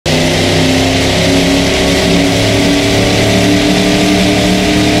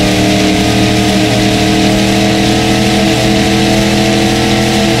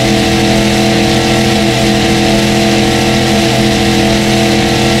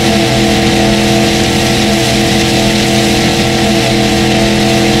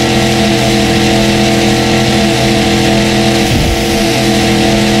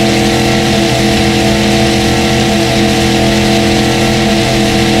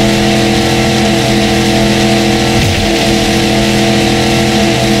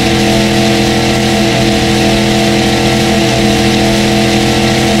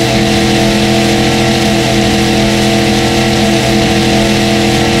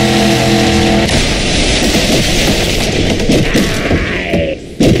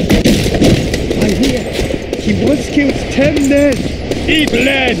Eat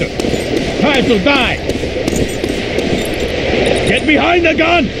lead! Time to die! Get behind the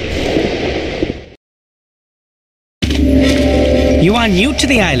gun! You are new to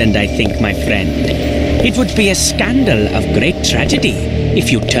the island, I think, my friend. It would be a scandal of great tragedy if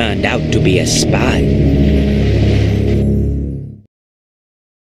you turned out to be a spy.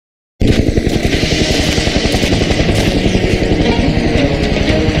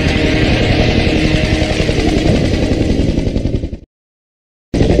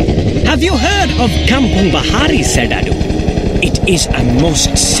 Have you heard of Kampung Bahari, Sedadu? It is a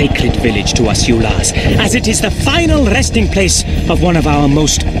most sacred village to us Yulas, as it is the final resting place of one of our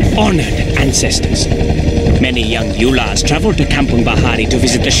most honored ancestors. Many young Yulas travel to Kampung Bahari to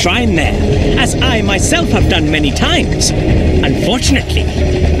visit the shrine there, as I myself have done many times. Unfortunately,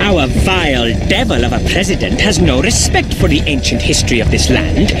 our vile devil of a president has no respect for the ancient history of this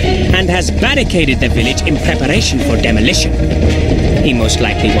land, and has barricaded the village in preparation for demolition. He most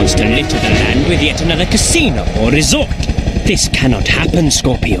likely wants to litter the land with yet another casino or resort. This cannot happen,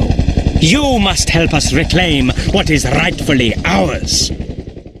 Scorpio. You must help us reclaim what is rightfully ours.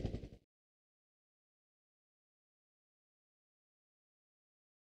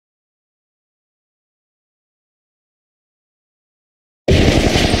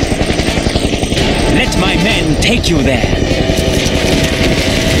 Let my men take you there.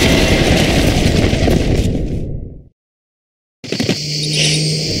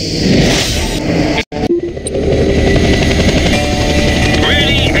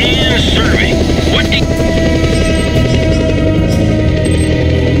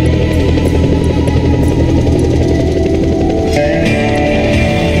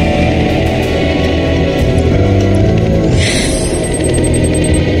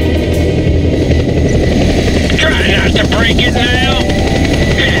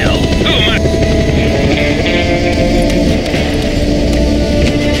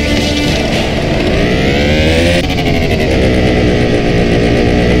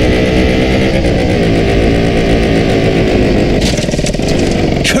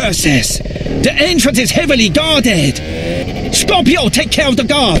 The entrance is heavily guarded! Scorpio, take care of the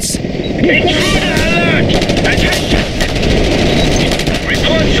guards! Intruder alert! Attention!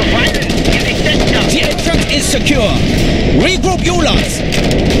 Reports of violence in the center! The entrance is secure! Regroup, Yulas!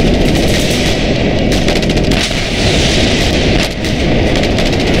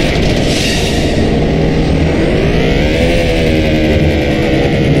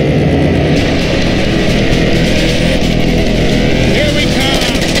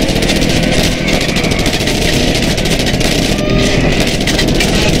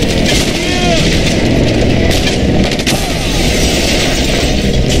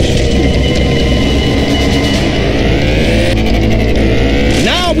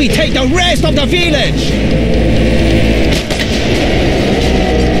 We take the rest of the village!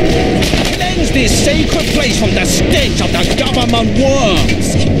 Cleanse this sacred place from the stench of the government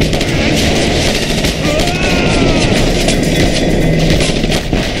worms!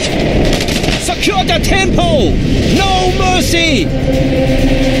 Secure the temple! No mercy!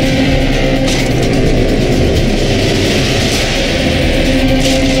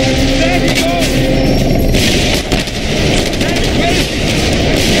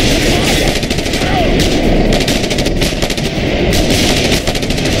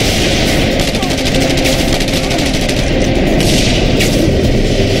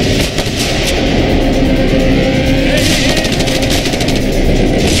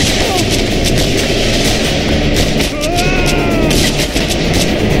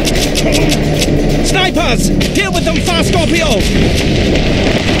 Deal with them fast, Scorpio!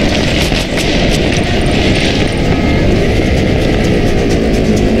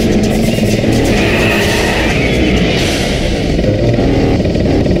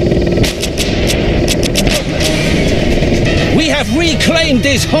 We have reclaimed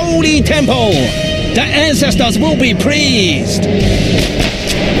this holy temple! The ancestors will be pleased!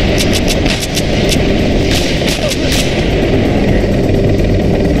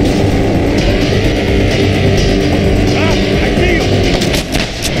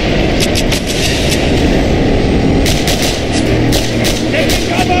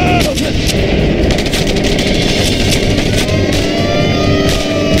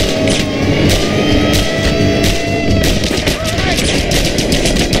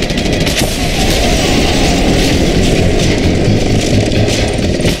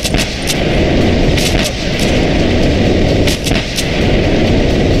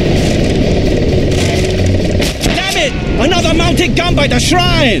 Another mounted gun by the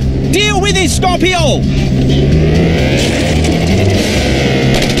shrine! Deal with it, Scorpio!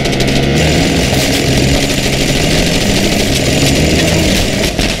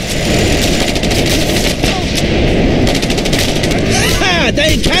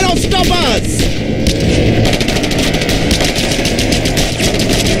 They cannot stop us!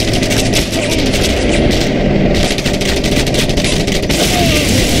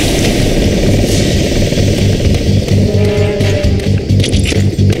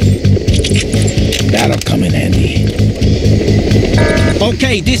 That'll come in handy.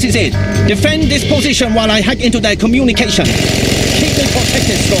 Okay, this is it. Defend this position while I hack into their communication. Keep them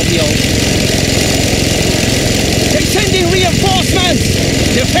protected, Scorpio. They're sending reinforcements!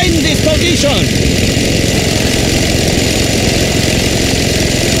 Defend this position!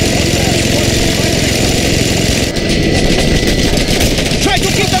 Try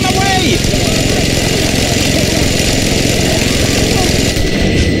to keep them away!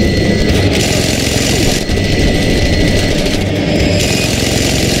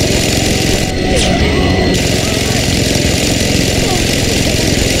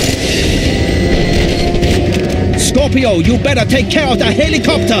 Scorpio, you better take care of the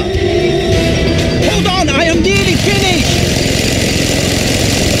helicopter! Hold on, I am nearly finished!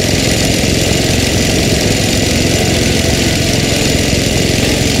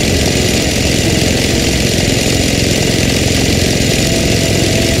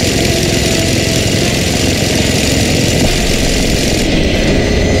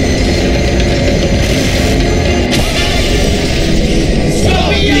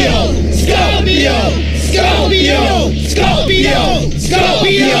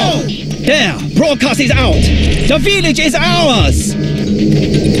 There! Broadcast is out! The village is ours!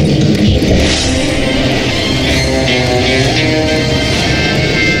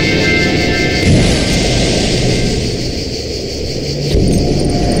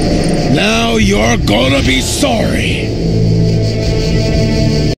 Now you're gonna be sorry.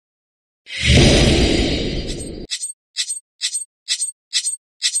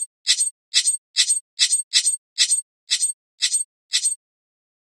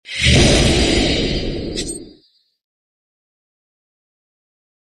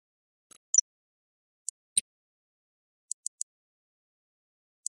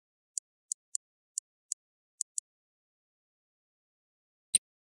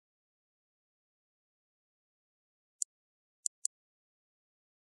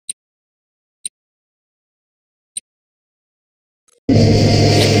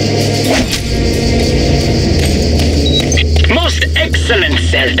 Most excellent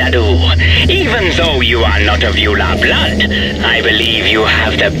Zeldadu. Even though you are not of Eula blood, I believe you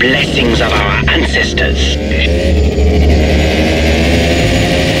have the blessings of our ancestors.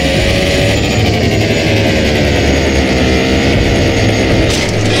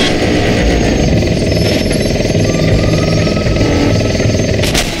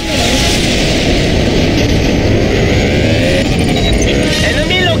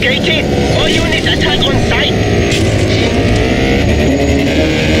 Enemy located! All units attack on sight!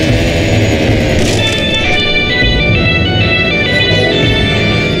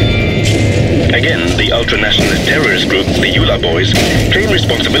 Again, the ultra-nationalist terrorist group, the Eula Boys, claim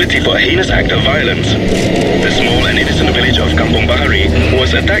responsibility for a heinous act of violence. The small and innocent village of Kampung Bahari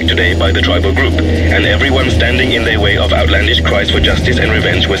was attacked today by the tribal group, and everyone standing in their way of outlandish cries for justice and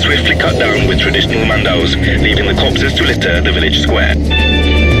revenge was swiftly cut down with traditional mandaus, leaving the corpses to litter the village square.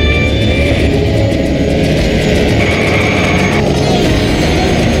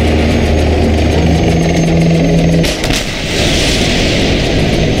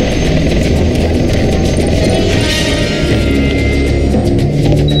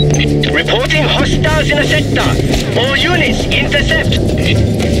 Reporting hostiles in the sector. All units, intercept.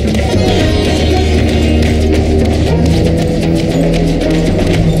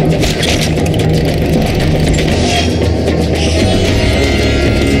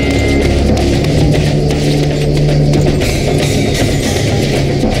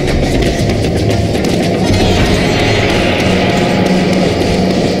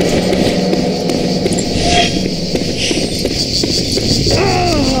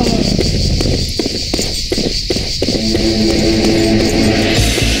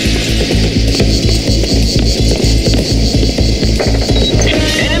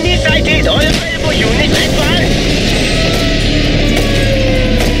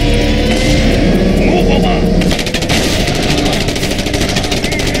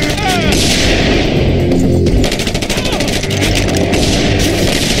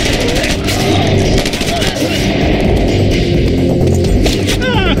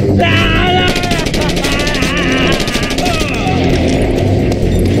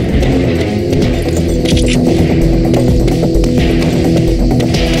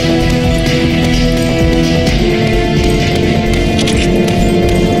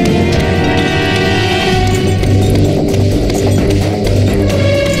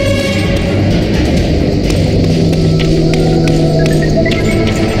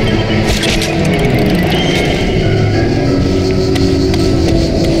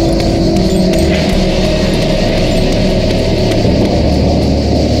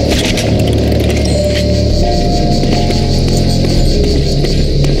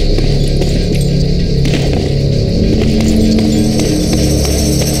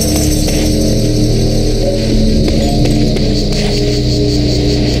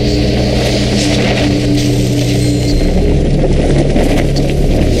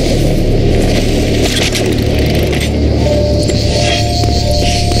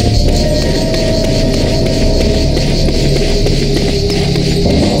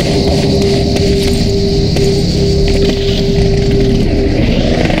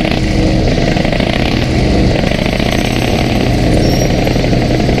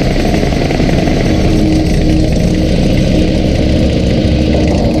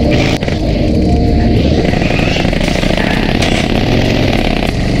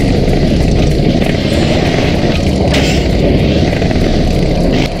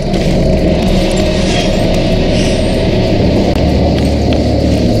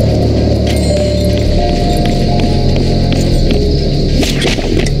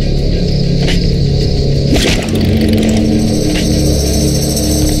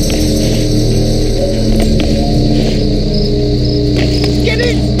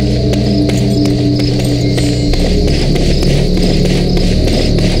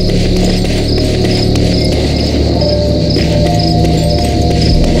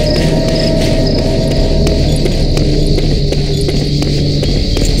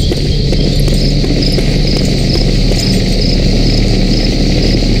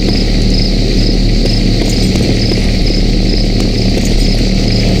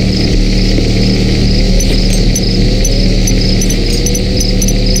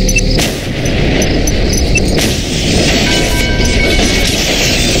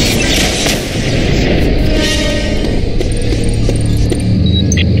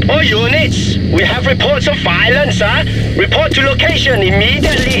 reports of violence, sir. Report to location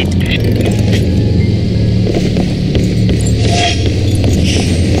immediately.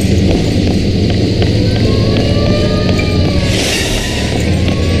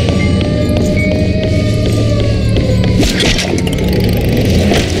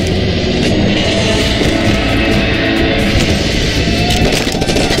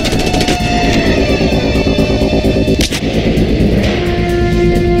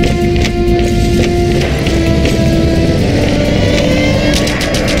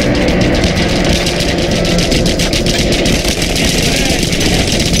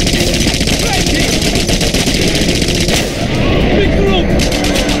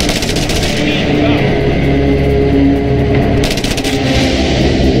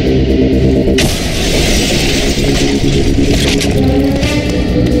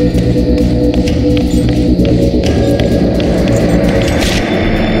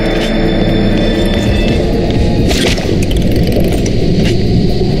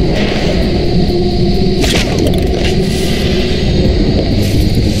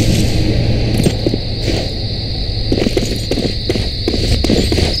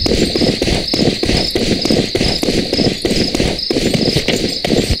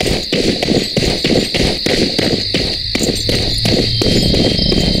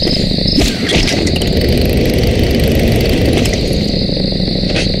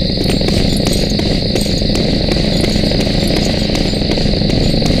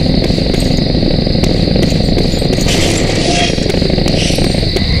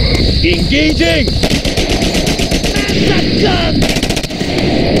 Engaging!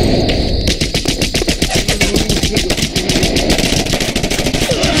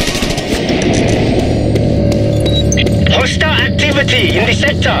 Hostile activity in the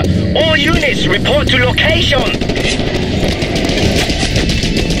sector. All units report to location.